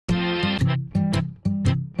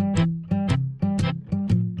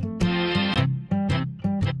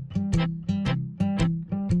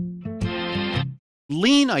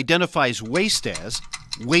Lean identifies waste as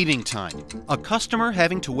waiting time, a customer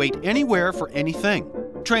having to wait anywhere for anything.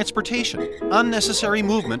 Transportation, unnecessary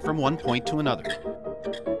movement from one point to another.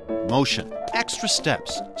 Motion, extra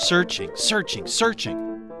steps, searching.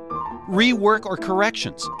 Rework or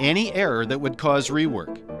corrections, any error that would cause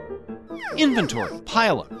rework. Inventory,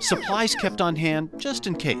 pile-up, supplies kept on hand just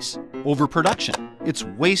in case. Overproduction, it's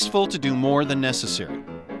wasteful to do more than necessary.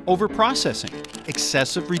 Overprocessing,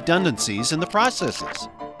 excessive redundancies in the processes.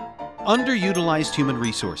 Underutilized human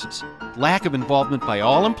resources, lack of involvement by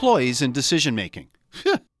all employees in decision-making.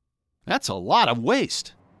 That's a lot of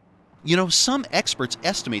waste. You know, some experts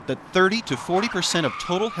estimate that 30 to 40% of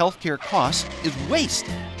total healthcare costs is waste.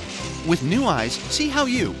 With new eyes, see how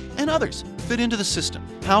you and others fit into the system.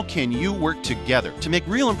 How can you work together to make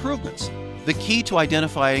real improvements? The key to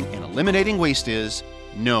identifying and eliminating waste is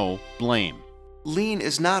no blame. Lean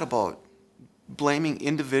is not about blaming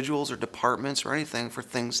individuals or departments or anything for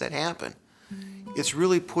things that happen. It's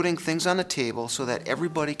really putting things on the table so that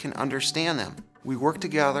everybody can understand them. We work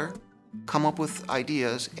together, come up with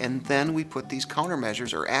ideas, and then we put these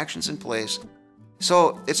countermeasures or actions in place.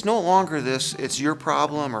 So it's no longer this, it's your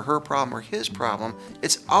problem or her problem or his problem.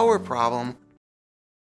 It's our problem.